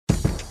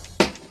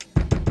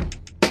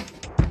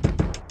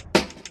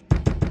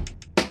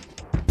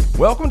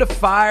Welcome to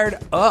Fired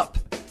Up,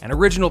 an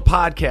original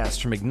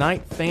podcast from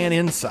Ignite Fan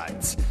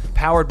Insights,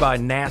 powered by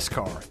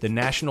NASCAR, the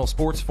National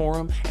Sports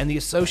Forum, and the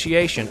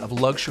Association of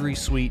Luxury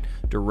Suite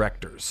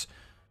Directors.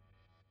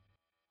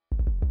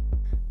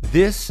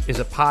 This is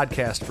a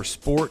podcast for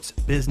sports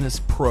business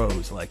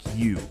pros like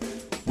you.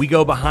 We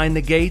go behind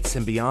the gates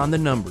and beyond the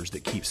numbers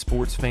that keep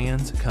sports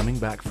fans coming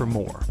back for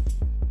more.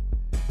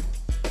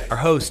 Our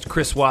host,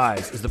 Chris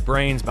Wise, is the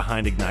brains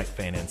behind Ignite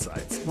Fan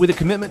Insights. With a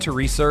commitment to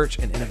research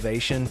and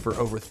innovation for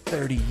over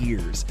 30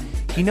 years,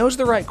 he knows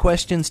the right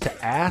questions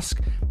to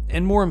ask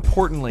and, more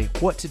importantly,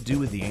 what to do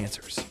with the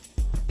answers.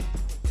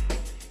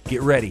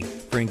 Get ready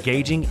for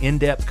engaging,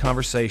 in-depth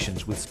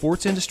conversations with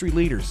sports industry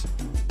leaders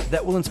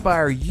that will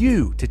inspire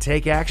you to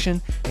take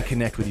action and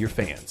connect with your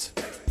fans.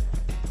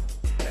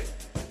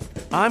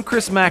 I'm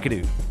Chris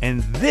McAdoo,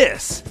 and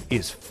this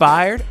is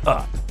Fired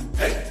Up.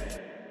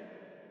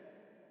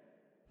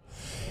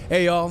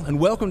 Hey y'all, and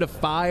welcome to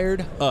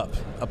Fired Up,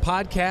 a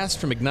podcast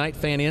from Ignite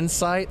Fan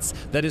Insights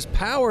that is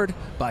powered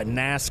by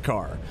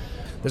NASCAR.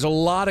 There's a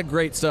lot of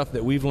great stuff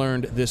that we've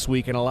learned this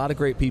week and a lot of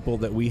great people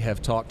that we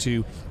have talked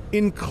to,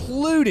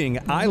 including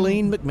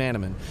Aileen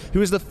McManamon,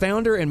 who is the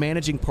founder and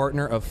managing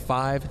partner of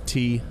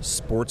 5T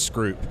Sports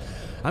Group.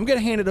 I'm going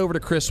to hand it over to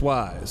Chris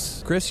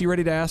Wise. Chris, you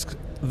ready to ask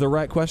the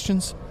right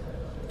questions?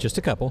 Just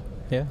a couple.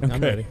 Yeah,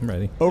 okay. I'm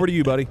ready. Over to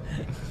you, buddy.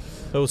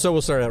 So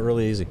we'll start out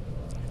really easy.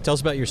 Tell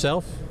us about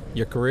yourself,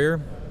 your career.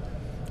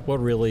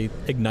 What really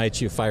ignites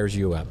you, fires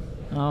you up?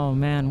 Oh,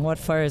 man, what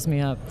fires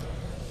me up?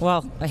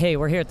 Well, hey,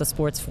 we're here at the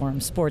Sports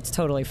Forum. Sports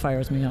totally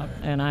fires me up,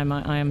 and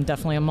I am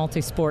definitely a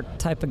multi-sport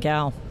type of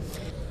gal.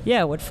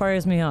 Yeah, what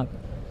fires me up?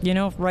 You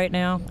know, right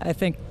now, I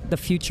think the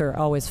future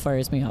always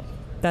fires me up.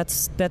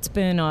 That's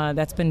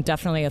been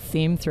definitely a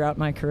theme throughout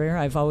my career.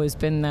 I've always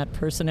been that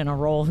person in a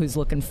role who's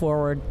looking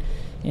forward,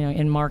 you know,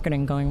 in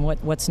marketing, going,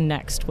 what's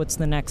next? What's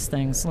the next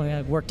thing? So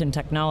I've worked in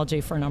technology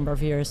for a number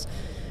of years.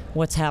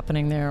 What's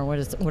happening there? What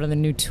are the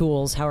new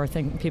tools? How are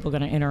people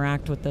going to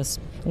interact with this?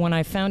 When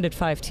I founded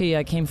 5T,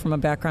 I came from a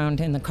background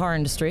in the car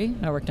industry.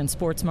 I worked in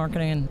sports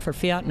marketing for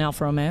Fiat and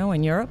Alfa Romeo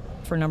in Europe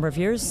for a number of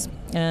years.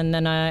 And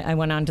then I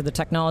went on to the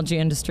technology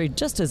industry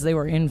just as they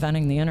were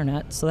inventing the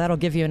internet. So that'll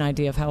give you an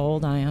idea of how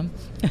old I am.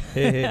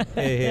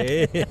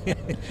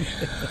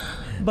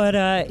 But,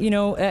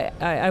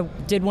 I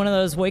did one of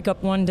those wake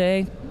up one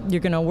day,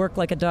 you're going to work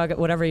like a dog at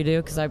whatever you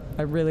do, because I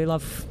really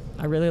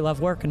love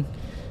working.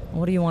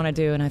 What do you want to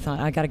do? And I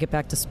thought, I got to get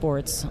back to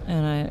sports.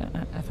 And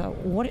I thought,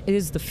 what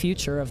is the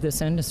future of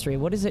this industry?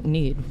 What does it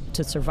need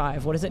to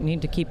survive? What does it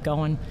need to keep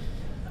going?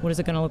 What is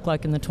it going to look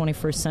like in the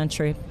 21st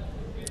century?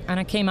 And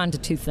I came on to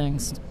two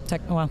things.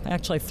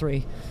 Actually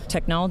three.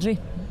 Technology.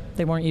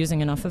 They weren't using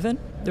enough of it.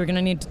 They're going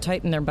to need to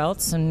tighten their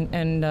belts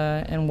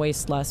and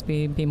waste less,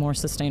 be more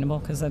sustainable,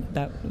 because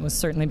that was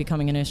certainly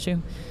becoming an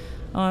issue.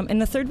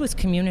 And the third was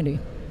community.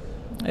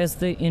 As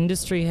the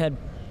industry had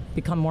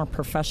become more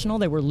professional,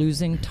 they were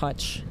losing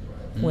touch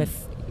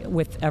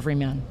with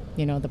everyman.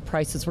 You know, the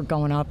prices were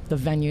going up, the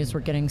venues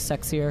were getting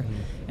sexier,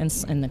 and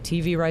the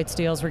TV rights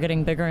deals were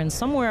getting bigger, and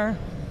somewhere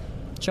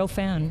Jill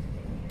Fan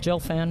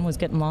was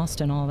getting lost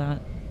in all that.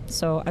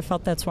 So I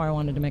felt that's why I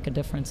wanted to make a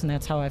difference, and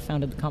that's how I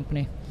founded the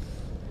company.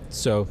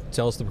 So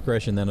tell us the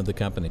progression then of the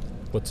company.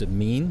 What's it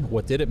mean?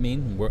 What did it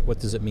mean? What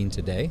does it mean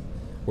today?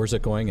 Where's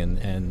it going,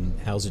 and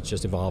how's it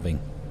just evolving?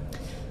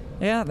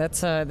 Yeah,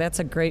 that's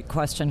a great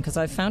question, because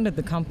I founded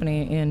the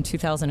company in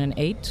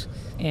 2008,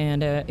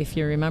 and if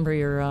you remember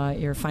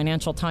your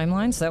financial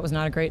timelines, that was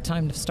not a great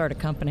time to start a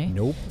company.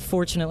 Nope.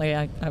 Fortunately,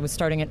 I was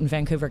starting it in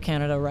Vancouver,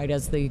 Canada, right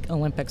as the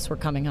Olympics were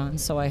coming on,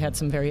 so I had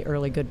some very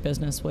early good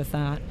business with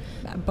that.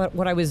 But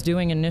what I was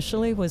doing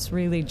initially was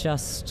really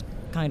just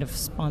kind of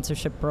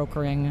sponsorship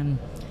brokering and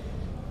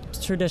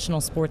traditional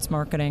sports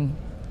marketing.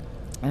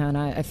 And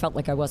I felt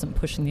like I wasn't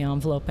pushing the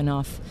envelope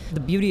enough.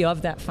 The beauty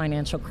of that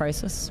financial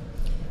crisis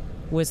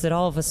was that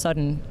all of a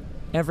sudden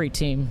every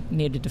team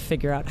needed to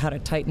figure out how to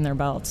tighten their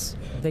belts.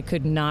 They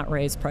could not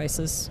raise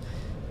prices.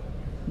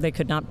 They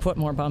could not put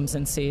more bums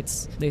in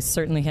seats. They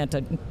certainly had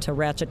to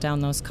ratchet down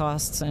those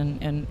costs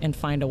and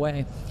find a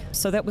way.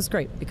 So that was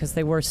great, because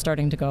they were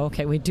starting to go,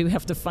 okay, we do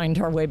have to find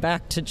our way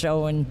back to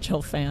Joe and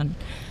Jill Fan.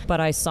 But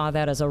I saw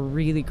that as a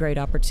really great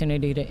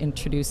opportunity to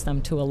introduce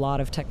them to a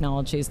lot of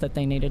technologies that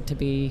they needed to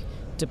be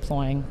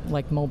deploying,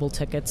 like mobile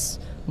tickets,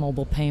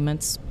 mobile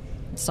payments.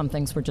 Some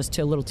things were just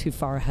a little too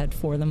far ahead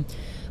for them.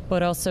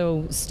 But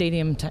also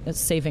stadium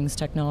savings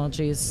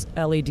technologies,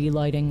 LED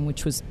lighting,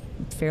 which was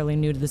fairly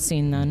new to the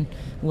scene then.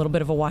 A little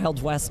bit of a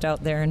wild west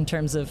out there in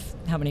terms of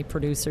how many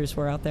producers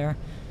were out there.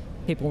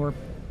 People were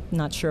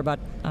not sure about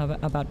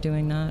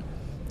doing that.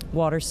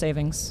 Water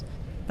savings.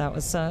 That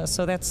was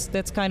so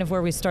that's kind of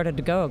where we started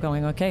to go,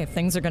 going, okay, if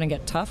things are going to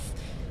get tough,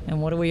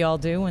 and what do we all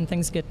do when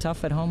things get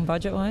tough at home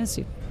budget-wise?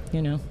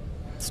 You know,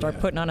 start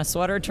putting on a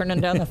sweater,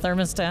 turning down the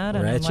thermostat,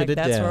 and I'm like,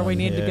 that's where we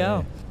need to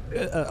go.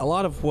 A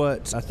lot of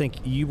what I think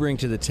you bring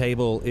to the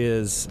table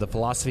is the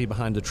philosophy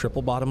behind the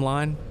triple bottom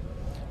line,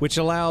 which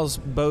allows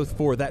both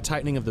for that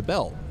tightening of the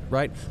belt,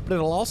 right? But it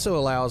also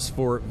allows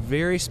for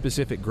very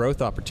specific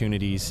growth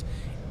opportunities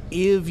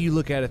if you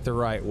look at it the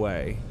right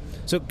way.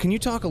 So can you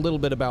talk a little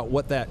bit about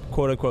what that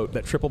quote-unquote,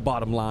 that triple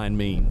bottom line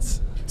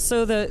means?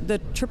 So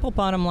the triple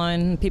bottom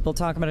line, people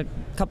talk about it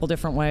a couple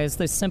different ways.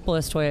 The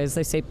simplest way is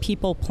they say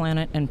people,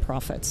 planet, and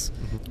profits.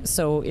 Mm-hmm.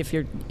 So if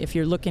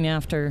you're looking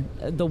after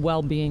the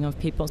well-being of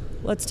people,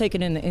 let's take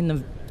it in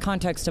the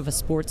context of a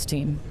sports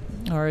team,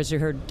 or as you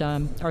heard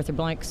Arthur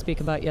Blank speak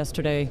about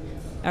yesterday,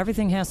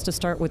 everything has to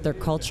start with their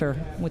culture,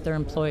 with their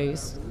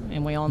employees.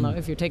 And we all know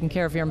if you're taking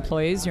care of your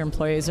employees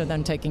are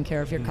then taking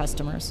care of your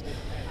customers.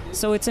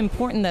 So it's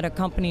important that a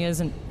company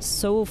isn't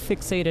so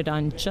fixated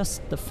on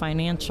just the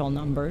financial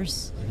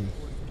numbers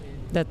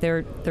that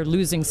they're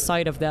losing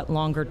sight of that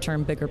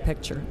longer-term, bigger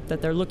picture,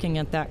 that they're looking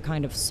at that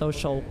kind of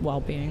social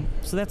well-being.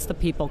 So that's the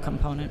people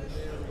component.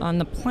 On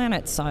the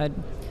planet side,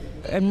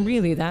 and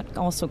really that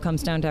also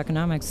comes down to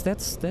economics,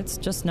 that's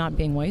just not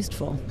being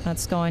wasteful.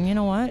 That's going, you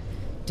know what?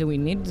 Do we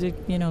need to,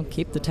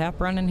 keep the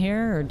tap running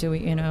here? Or do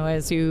we,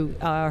 as you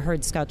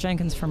heard Scott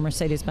Jenkins from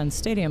Mercedes-Benz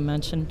Stadium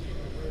mention,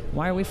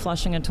 why are we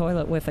flushing a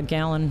toilet with a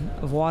gallon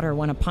of water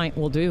when a pint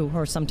will do?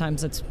 Or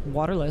sometimes it's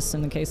waterless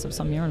in the case of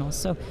some urinals.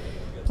 So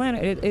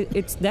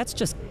that's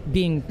just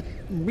being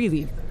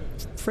really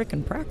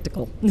frickin'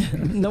 practical,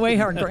 the way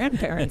our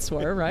grandparents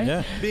were, right?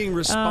 Yeah. Being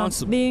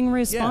responsible.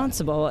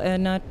 Yeah.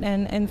 And not,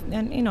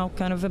 and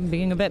kind of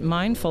being a bit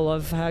mindful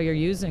of how you're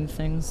using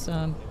things.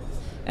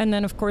 And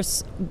then, of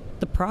course,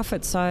 the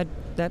profit side,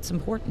 that's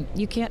important.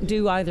 You can't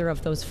do either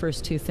of those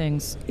first two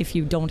things if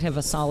you don't have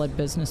a solid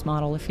business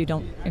model, if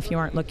you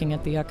aren't looking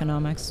at the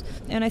economics.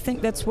 And I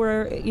think that's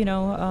where,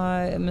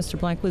 Mr.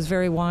 Blank was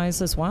very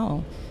wise as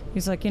well.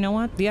 He's like, you know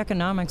what? The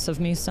economics of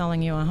me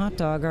selling you a hot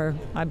dog are,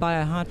 I buy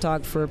a hot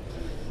dog for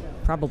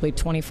probably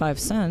 25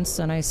 cents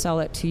and I sell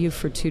it to you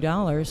for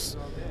 $2.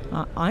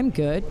 I'm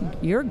good,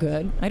 you're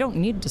good. I don't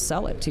need to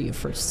sell it to you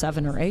for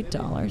 $7 or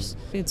 $8.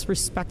 It's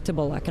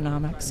respectable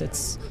economics.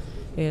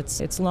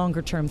 It's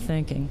longer term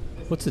thinking.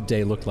 What's the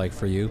day look like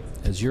for you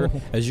as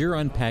you're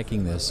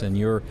unpacking this and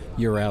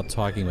you're out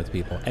talking with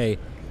people?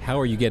 How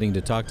are you getting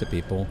to talk to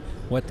people?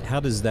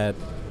 How does that,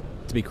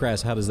 to be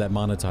crass, how does that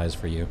monetize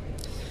for you?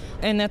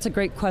 And that's a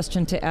great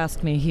question to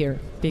ask me here,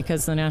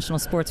 because the National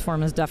Sports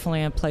Forum is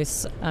definitely a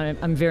place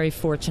I'm very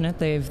fortunate.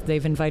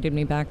 They've invited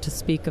me back to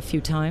speak a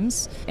few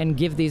times and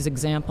give these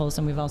examples,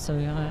 and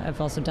I've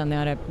also done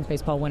that at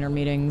baseball winter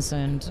meetings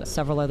and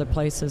several other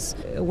places.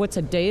 What's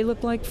a day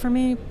look like for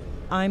me?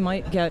 I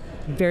might get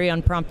very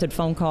unprompted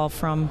phone call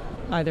from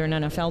either an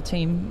NFL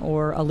team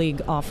or a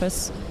league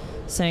office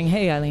saying,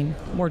 "Hey, Aileen,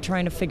 we're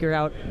trying to figure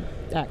out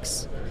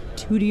X.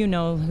 Who do you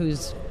know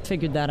who's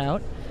figured that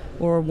out?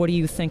 Or what do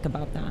you think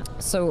about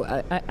that?"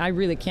 So I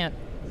really can't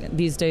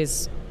these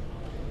days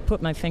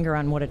put my finger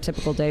on what a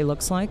typical day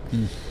looks like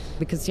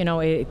because,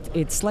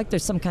 it's like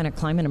there's some kind of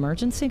climate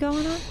emergency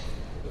going on.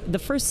 The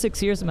first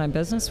 6 years of my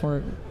business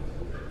were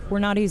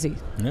not easy.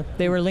 Yeah.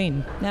 They were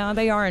lean. Now,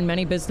 they are in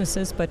many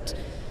businesses, but,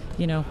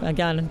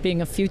 again,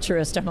 being a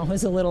futurist, I'm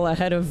always a little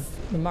ahead of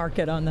the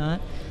market on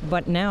that.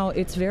 But now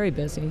it's very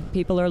busy.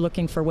 People are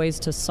looking for ways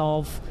to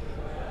solve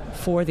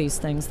for these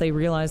things. They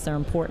realize they're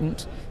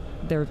important.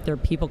 Their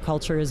people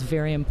culture is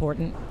very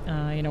important.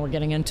 We're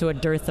getting into a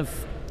dearth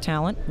of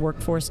talent,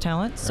 workforce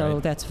talent, so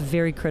right. That's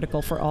very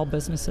critical for all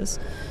businesses.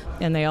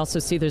 And they also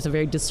see there's a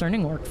very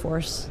discerning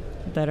workforce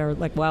that are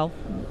like, well,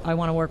 I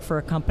want to work for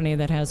a company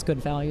that has good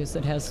values,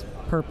 that has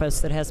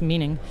purpose, that has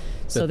meaning.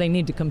 So they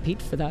need to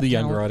compete for that. The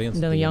younger audience?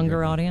 The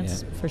younger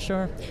audience, yeah. For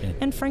sure. Yeah.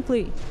 And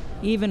frankly,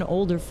 even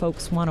older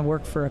folks want to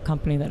work for a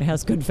company that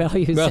has good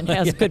values and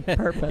has good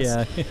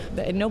purpose.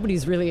 Yeah.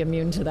 Nobody's really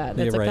immune to that.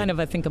 That's kind of,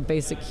 I think, a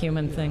basic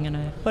human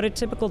thing. But a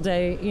typical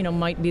day,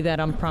 might be that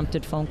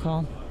unprompted phone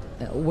call.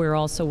 We're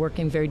also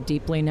working very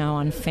deeply now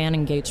on fan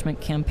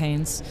engagement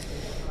campaigns.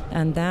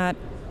 And that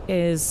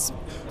is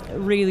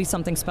really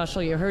something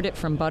special. You heard it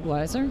from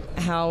Budweiser,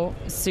 how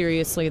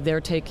seriously they're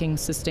taking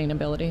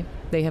sustainability.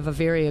 They have a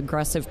very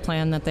aggressive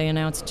plan that they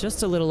announced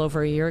just a little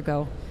over a year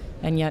ago.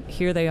 And yet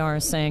here they are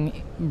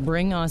saying,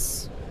 bring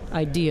us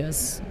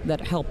ideas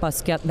that help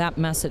us get that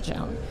message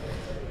out.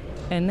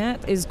 And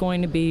that is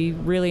going to be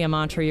really a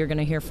mantra you're going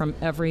to hear from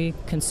every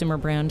consumer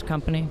brand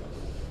company.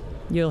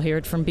 You'll hear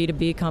it from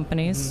B2B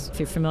companies. Mm-hmm. If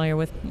you're familiar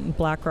with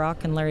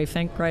BlackRock and Larry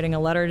Fink writing a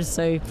letter to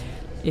say,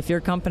 if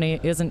your company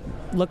isn't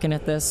looking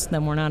at this,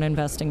 then we're not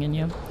investing in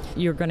you.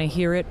 You're going to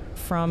hear it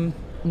from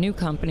new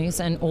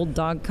companies and old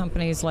dog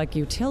companies like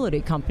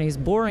utility companies,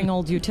 boring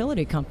old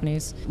utility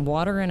companies.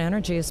 Water and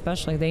energy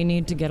especially, they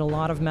need to get a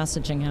lot of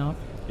messaging out.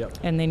 Yep.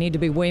 And they need to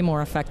be way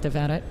more effective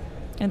at it.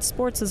 And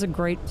sports is a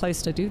great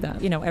place to do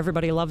that.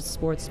 Everybody loves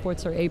sports.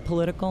 Sports are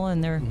apolitical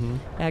and they're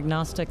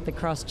agnostic. They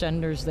cross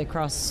genders, they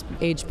cross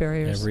age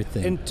barriers.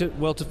 Everything. And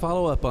to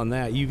follow up on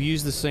that, you've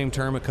used the same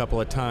term a couple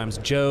of times,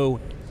 Joe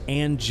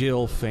and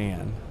Jill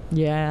fan.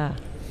 Yeah.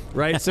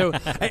 Right? So,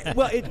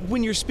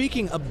 when you're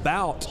speaking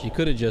about... She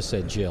could have just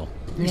said Jill.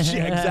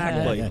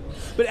 Exactly.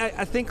 But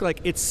I think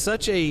it's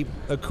such a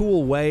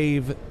cool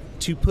wave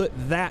to put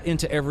that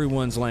into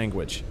everyone's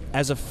language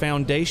as a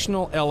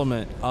foundational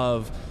element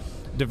of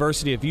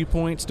diversity of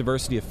viewpoints,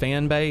 diversity of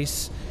fan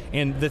base,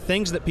 and the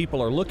things that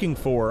people are looking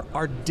for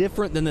are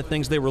different than the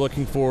things they were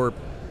looking for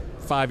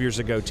 5 years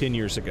ago, 10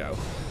 years ago.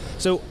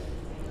 So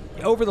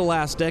over the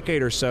last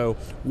decade or so,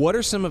 what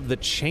are some of the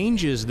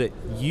changes that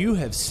you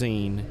have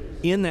seen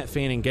in that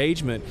fan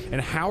engagement,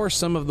 and how are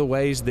some of the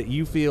ways that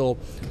you feel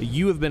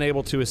you have been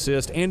able to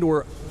assist and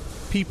or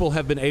people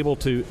have been able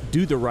to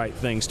do the right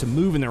things, to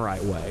move in the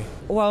right way?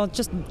 Well,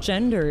 just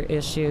gender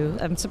issue.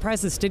 I'm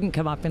surprised this didn't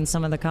come up in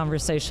some of the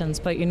conversations,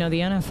 but the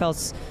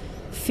NFL's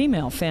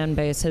female fan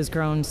base has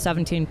grown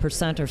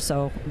 17% or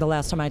so. The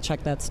last time I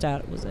checked that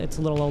stat, it's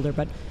a little older,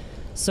 but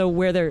so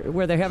where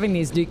they're having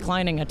these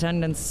declining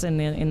attendance in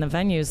the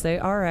venues, they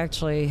are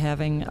actually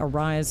having a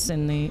rise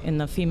in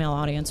the female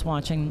audience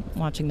watching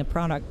the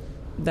product.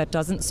 That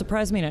doesn't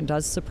surprise me, and it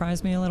does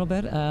surprise me a little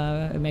bit.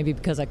 Maybe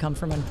because I come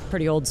from a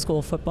pretty old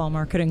school football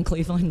market in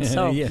Cleveland,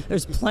 so yeah.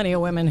 There's plenty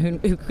of women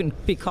who can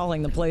be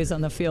calling the plays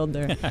on the field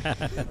there.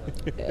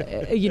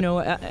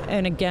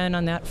 And again,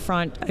 on that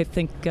front, I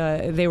think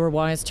they were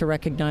wise to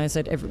recognize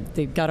that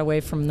they got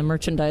away from the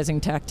merchandising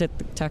tactic,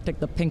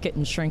 the pink it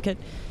and shrink it.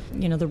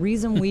 The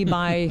reason we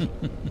buy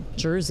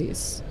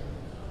jerseys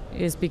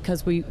is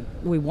because we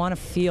want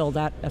to feel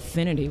that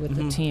affinity with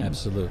the team.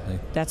 Absolutely.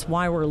 That's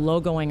why we're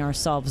logoing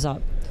ourselves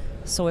up.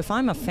 So if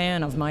I'm a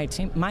fan of my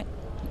team,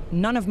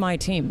 none of my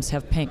teams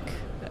have pink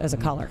as a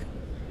color.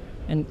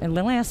 And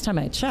the last time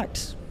I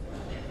checked,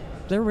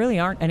 there really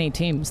aren't any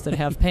teams that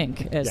have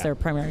pink as their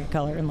primary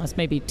color, unless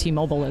maybe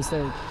T-Mobile is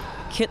their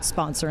kit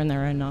sponsor in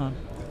there in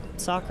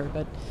soccer.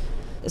 But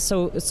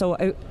so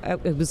I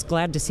was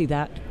glad to see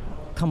that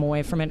come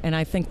away from it, and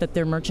I think that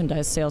their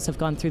merchandise sales have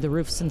gone through the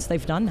roof since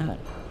they've done that.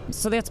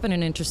 So that's been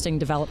an interesting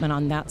development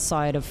on that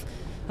side of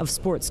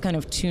sports, kind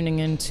of tuning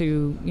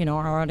into,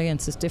 our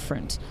audience is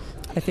different.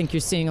 I think you're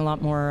seeing a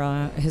lot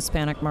more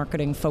Hispanic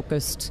marketing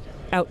focused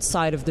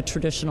outside of the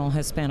traditional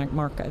Hispanic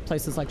market.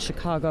 Places like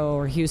Chicago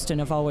or Houston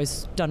have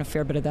always done a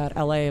fair bit of that.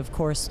 LA, of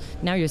course.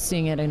 Now you're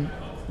seeing it in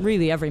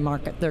really every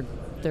market.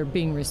 They're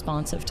being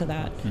responsive to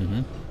that.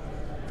 Mm-hmm.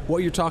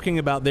 What you're talking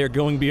about there,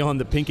 going beyond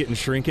the pink it and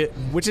shrink it,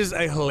 which is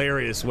a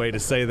hilarious way to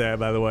say that,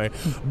 by the way,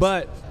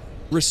 but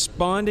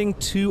responding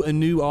to a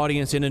new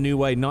audience in a new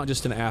way, not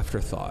just an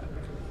afterthought,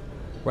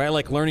 right?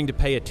 Like learning to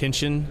pay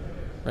attention,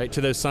 right,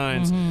 to those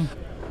signs.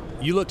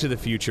 Mm-hmm. You look to the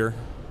future.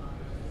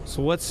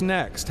 So what's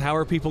next? How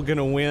are people going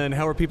to win?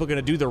 How are people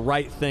going to do the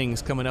right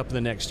things coming up in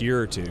the next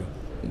year or two?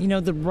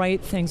 The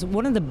right things.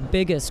 One of the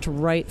biggest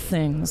right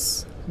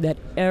things that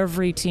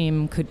every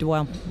team could do,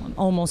 well,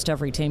 almost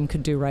every team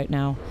could do right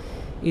now,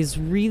 is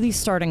really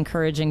start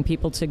encouraging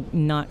people to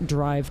not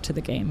drive to the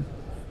game.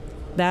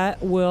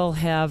 That will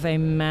have a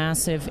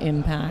massive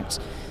impact.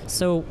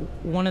 So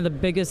one of the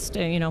biggest,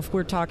 if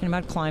we're talking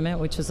about climate,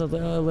 which is a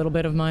little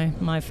bit of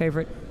my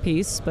favorite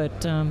piece,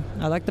 but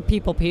I like the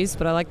people piece,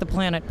 but I like the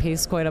planet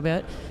piece quite a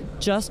bit.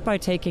 Just by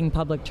taking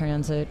public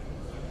transit,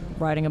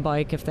 riding a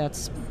bike if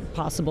that's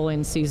possible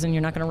in season.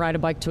 You're not going to ride a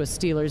bike to a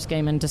Steelers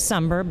game in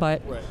December,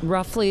 but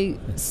roughly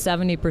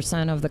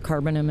 70% of the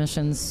carbon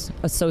emissions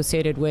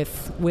associated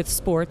with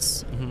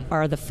sports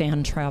are the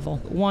fan travel.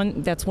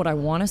 One, that's what I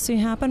want to see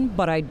happen,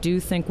 but I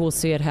do think we'll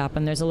see it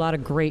happen. There's a lot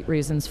of great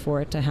reasons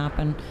for it to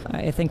happen.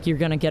 I think you're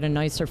going to get a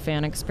nicer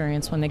fan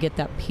experience when they get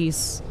that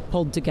piece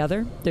pulled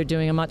together. They're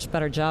doing a much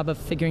better job of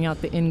figuring out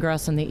the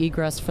ingress and the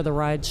egress for the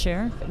ride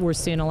share. We're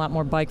seeing a lot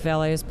more bike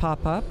valets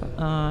pop up,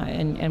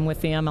 and with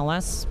the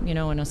MLS,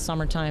 in a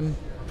summertime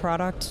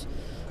product,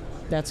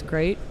 that's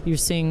great. You're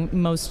seeing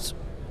most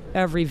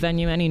every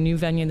venue, any new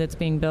venue that's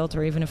being built,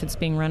 or even if it's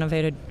being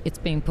renovated, it's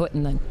being put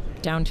in the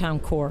downtown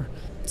core.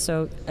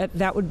 So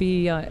that would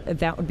be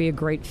a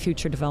great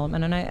future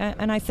development,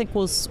 and I think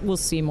we'll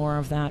see more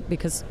of that,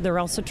 because they're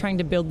also trying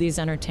to build these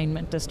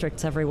entertainment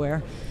districts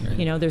everywhere.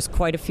 Right. There's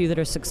quite a few that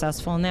are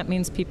successful, and that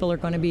means people are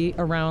going to be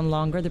around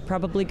longer. They're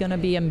probably going to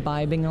be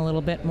imbibing a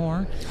little bit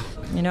more.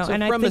 So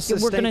and I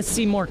think we're going to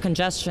see more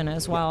congestion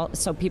as well. Yeah.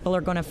 So people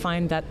are going to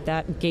find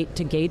that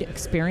gate-to-gate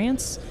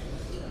experience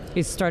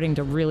is starting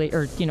to really,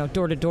 or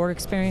door-to-door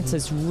experience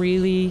is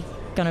really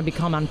going to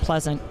become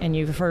unpleasant. And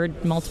you've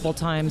heard multiple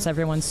times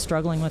everyone's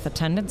struggling with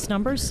attendance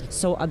numbers.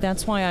 So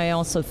that's why I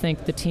also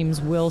think the teams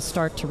will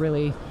start to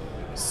really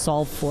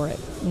solve for it.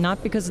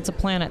 Not because it's a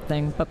planet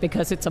thing, but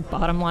because it's a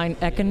bottom line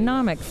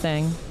economic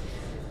thing.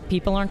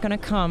 People aren't going to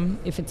come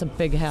if it's a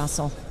big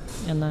hassle.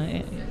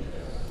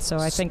 So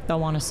I think they'll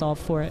want to solve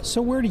for it.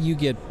 So where do you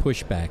get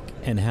pushback,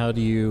 and how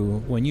do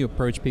you, when you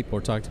approach people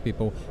or talk to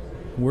people,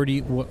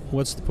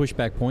 what's the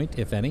pushback point,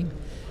 if any,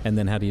 and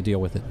then how do you deal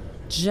with it?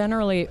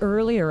 Generally,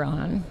 earlier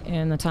on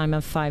in the time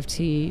of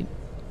 5T,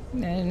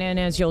 and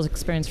as you'll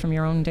experience from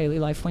your own daily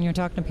life, when you're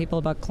talking to people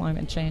about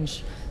climate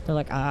change, they're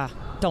like,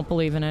 don't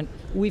believe in it.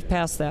 We've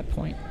passed that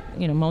point.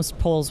 Most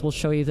polls will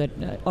show you that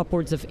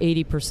upwards of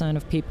 80%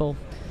 of people,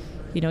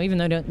 even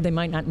though they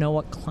might not know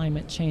what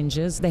climate change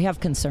is, they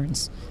have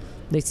concerns.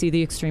 They see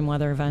the extreme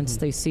weather events.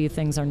 They see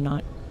things are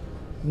not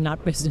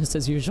business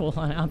as usual,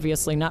 and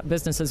obviously not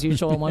business as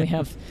usual when we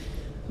have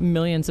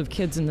millions of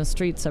kids in the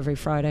streets every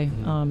Friday.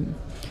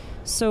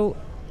 So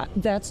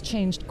That's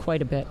changed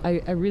quite a bit.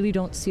 I really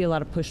don't see a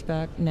lot of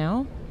pushback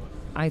now.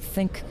 I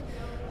think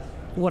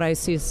what I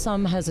see is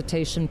some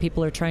hesitation.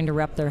 People are trying to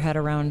wrap their head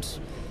around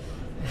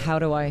how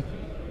do I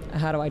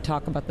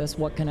talk about this?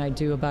 What can I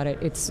do about it?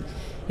 It's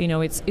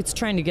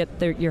trying to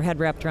get your head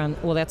wrapped around,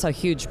 well, that's a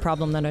huge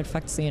problem that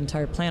affects the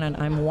entire planet.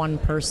 I'm one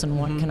person,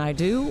 what can I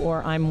do?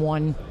 Or I'm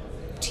one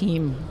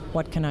team,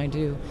 what can I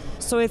do?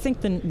 So I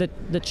think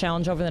the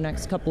challenge over the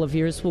next couple of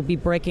years will be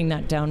breaking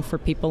that down for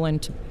people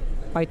into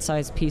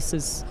bite-sized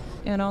pieces,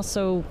 and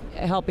also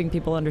helping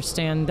people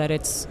understand that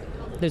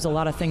there's a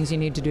lot of things you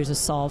need to do to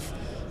solve.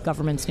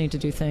 Governments need to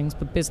do things,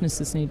 but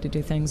businesses need to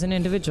do things, and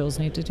individuals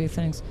need to do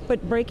things.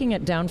 But breaking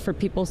it down for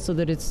people so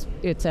that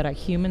it's at a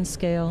human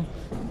scale.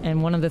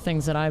 And one of the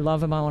things that I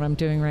love about what I'm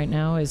doing right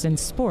now is in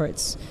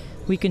sports,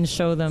 we can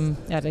show them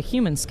at a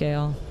human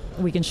scale,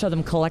 we can show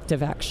them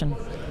collective action.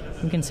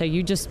 We can say,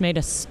 you just made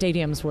a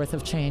stadium's worth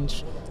of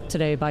change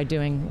today by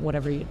doing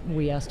whatever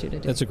we asked you to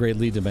do. That's a great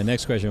lead to my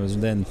next question was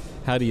then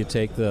how do you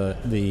take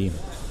the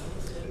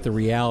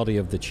reality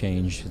of the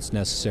change that's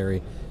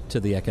necessary to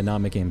the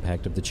economic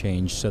impact of the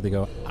change, so they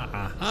go,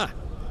 aha,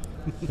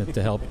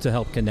 to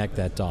help connect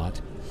that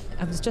dot.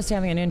 I was just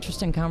having an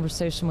interesting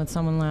conversation with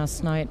someone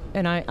last night,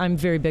 and I'm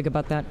very big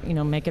about that,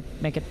 make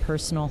it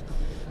personal.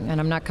 And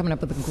I'm not coming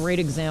up with a great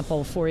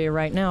example for you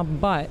right now,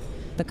 but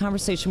the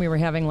conversation we were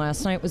having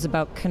last night was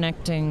about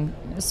connecting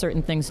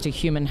certain things to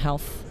human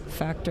health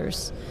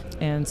factors.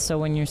 And so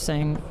when you're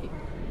saying,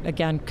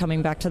 again,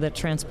 coming back to the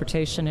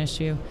transportation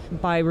issue,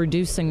 by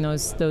reducing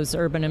those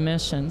urban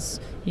emissions,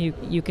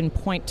 you can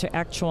point to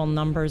actual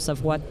numbers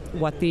of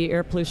what the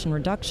air pollution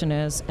reduction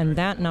is, and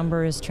that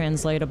number is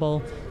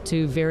translatable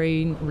to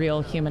very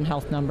real human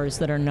health numbers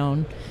that are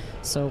known.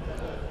 So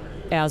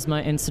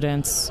asthma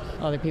incidents,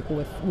 other people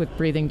with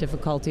breathing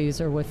difficulties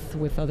or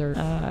with other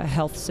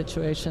health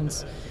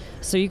situations.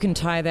 So you can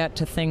tie that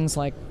to things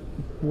like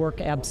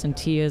work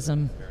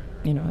absenteeism,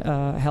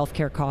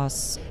 healthcare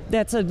costs.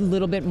 That's a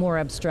little bit more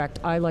abstract.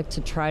 I like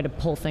to try to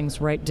pull things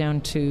right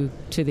down to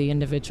the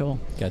individual.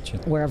 Gotcha.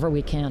 Wherever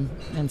we can,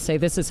 and say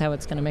this is how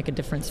it's going to make a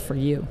difference for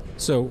you.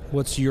 So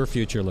what's your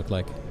future look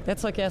like?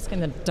 That's like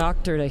asking the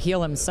doctor to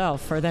heal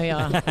himself, or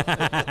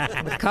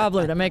the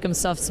cobbler to make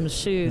himself some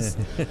shoes.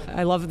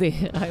 I love the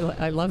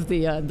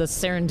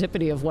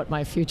serendipity of what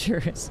my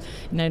future is.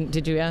 And then,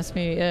 did you ask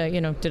me?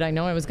 Did I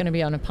know I was going to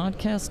be on a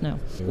podcast? No.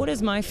 What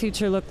does my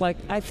future look like?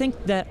 I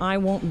think that I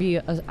won't be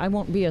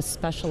a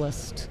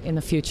specialist in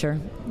the future.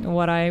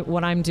 What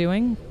I'm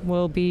doing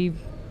will be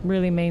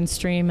really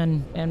mainstream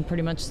and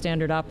pretty much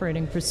standard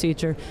operating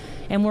procedure,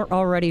 and we're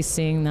already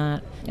seeing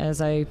that.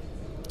 As I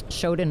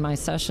showed in my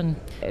session,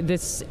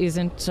 this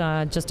isn't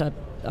just a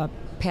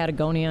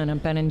Patagonia and a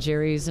Ben &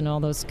 Jerry's and all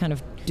those kind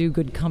of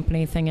do-good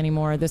company thing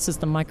anymore. This is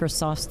the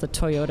Microsofts, the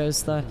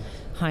Toyotas, the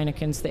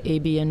Heinekens, the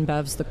AB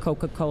InBevs, the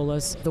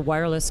Coca-Colas, the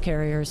wireless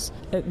carriers.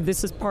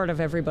 This is part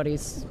of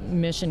everybody's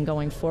mission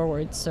going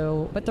forward.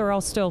 So, but they're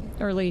all still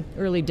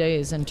early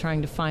days in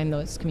trying to find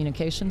those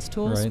communications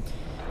tools. Right.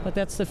 But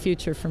that's the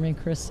future for me,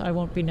 Chris. I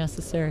won't be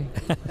necessary.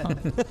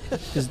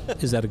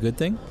 Is that a good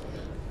thing?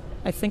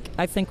 I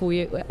think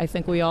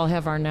we all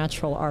have our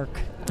natural arc,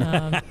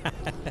 and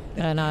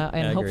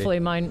hopefully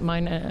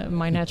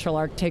my natural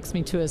arc takes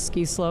me to a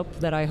ski slope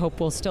that I hope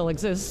will still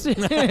exist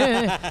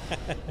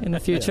in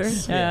the future,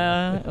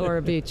 yes. Or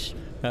a beach.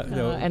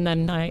 No. And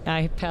then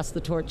I pass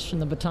the torch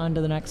and the baton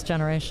to the next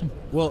generation.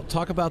 Well,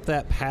 talk about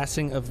that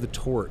passing of the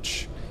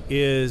torch.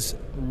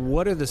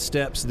 What are the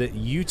steps that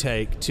you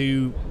take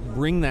to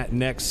bring that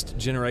next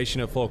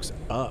generation of folks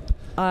up?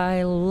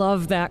 I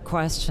love that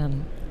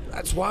question.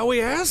 That's why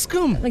we ask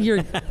them.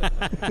 You're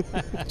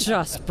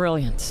just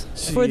brilliant.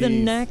 Jeez. For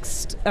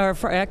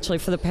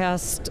the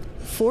past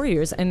 4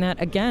 years, and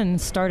that again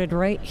started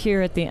right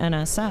here at the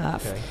NSF,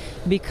 okay.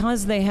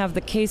 Because they have the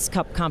Case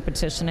Cup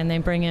competition and they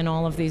bring in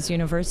all of these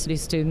university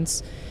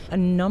students. A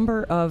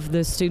number of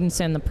the students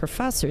and the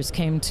professors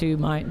came to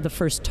the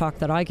first talk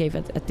that I gave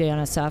at the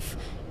NSF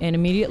and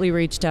immediately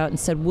reached out and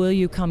said, will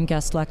you come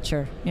guest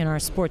lecture in our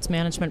sports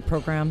management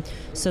program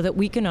so that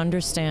we can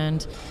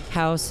understand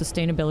how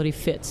sustainability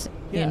fits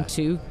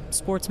into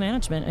sports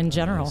management in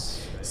general.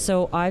 Yes.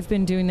 So I've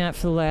been doing that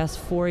for the last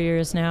 4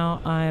 years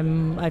now.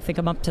 I think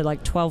I'm up to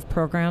like 12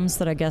 programs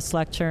that I guest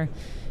lecture.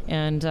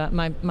 And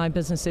my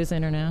business is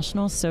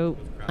international, so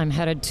I'm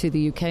headed to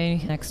the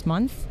UK next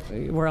month,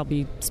 where I'll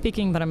be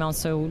speaking, but I'm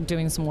also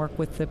doing some work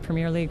with the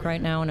Premier League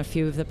right now and a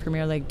few of the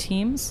Premier League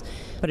teams.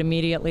 But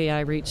immediately I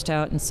reached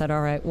out and said,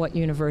 all right, what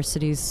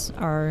universities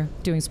are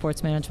doing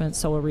sports management?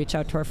 So we'll reach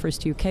out to our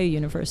first UK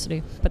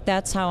university. But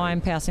that's how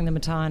I'm passing the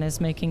baton,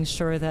 is making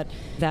sure that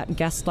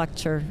guest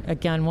lecture,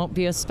 again, won't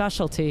be a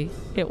specialty.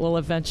 It will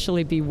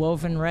eventually be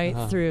woven right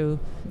through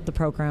the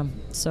program.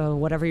 So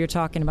whatever you're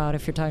talking about,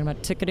 if you're talking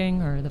about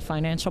ticketing or the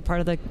financial part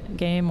of the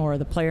game or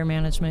the player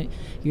management,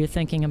 you're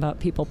thinking about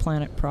people,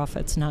 planet,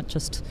 profits, not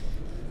just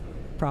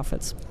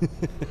profits.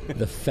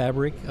 The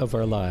fabric of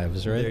our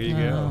lives, right? There you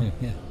go.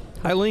 Yeah.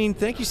 Eileen,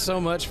 thank you so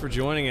much for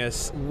joining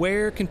us.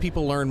 Where can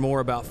people learn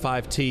more about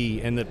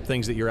 5T and the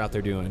things that you're out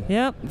there doing?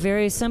 Yep,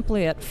 very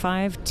simply at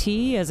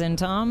 5T, as in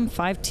Tom,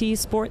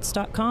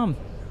 5tsports.com.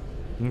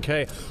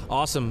 Okay,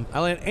 awesome.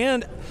 Eileen,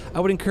 and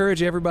I would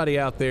encourage everybody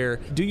out there,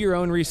 do your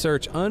own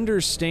research,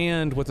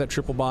 understand what that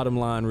triple bottom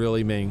line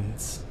really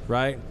means,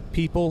 right?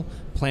 People,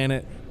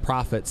 planet,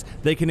 profits.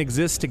 They can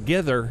exist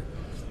together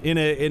in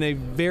a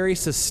very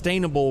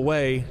sustainable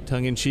way,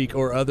 tongue-in-cheek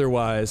or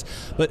otherwise,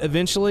 but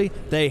eventually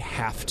they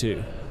have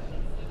to.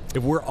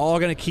 If we're all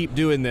going to keep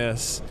doing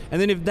this,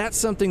 and then if that's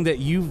something that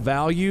you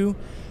value,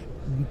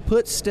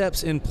 put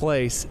steps in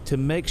place to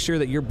make sure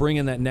that you're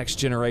bringing that next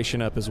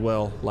generation up as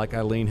well, like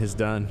Eileen has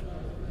done.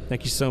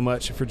 Thank you so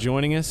much for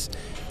joining us.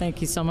 Thank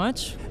you so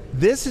much.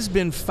 This has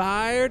been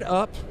Fired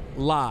Up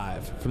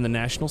Live from the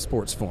National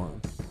Sports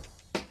Forum.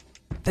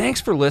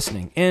 Thanks for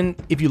listening,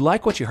 and if you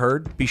like what you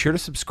heard, be sure to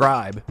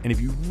subscribe, and if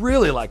you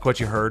really like what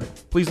you heard,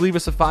 please leave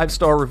us a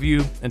 5-star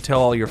review and tell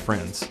all your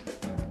friends.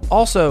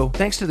 Also,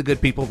 thanks to the good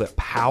people that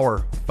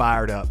power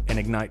Fired Up and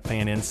Ignite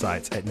Fan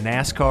Insights at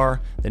NASCAR,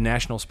 the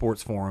National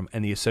Sports Forum,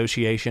 and the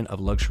Association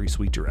of Luxury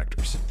Suite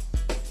Directors.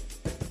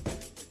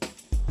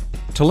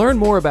 To learn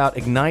more about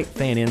Ignite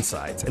Fan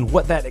Insights and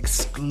what that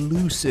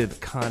exclusive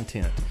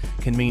content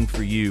can mean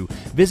for you,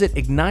 visit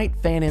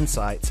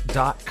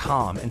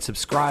ignitefaninsights.com and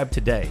subscribe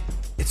today.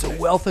 It's a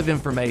wealth of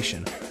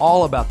information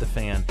all about the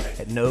fan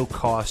at no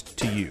cost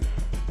to you.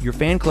 Your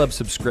fan club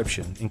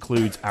subscription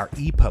includes our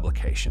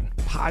e-publication,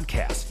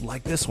 podcasts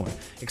like this one,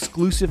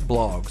 exclusive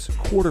blogs,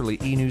 quarterly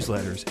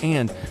e-newsletters,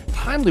 and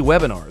timely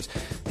webinars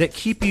that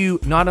keep you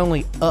not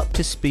only up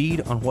to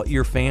speed on what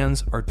your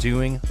fans are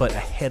doing, but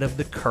ahead of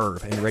the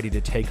curve and ready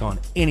to take on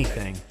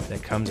anything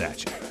that comes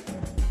at you.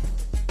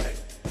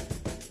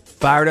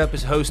 Fired Up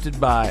is hosted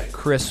by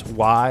Chris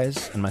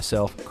Wise and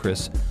myself,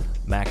 Chris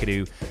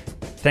McAdoo.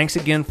 Thanks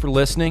again for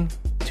listening.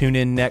 Tune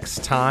in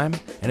next time.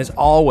 And as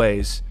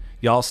always,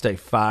 y'all stay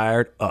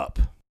fired up.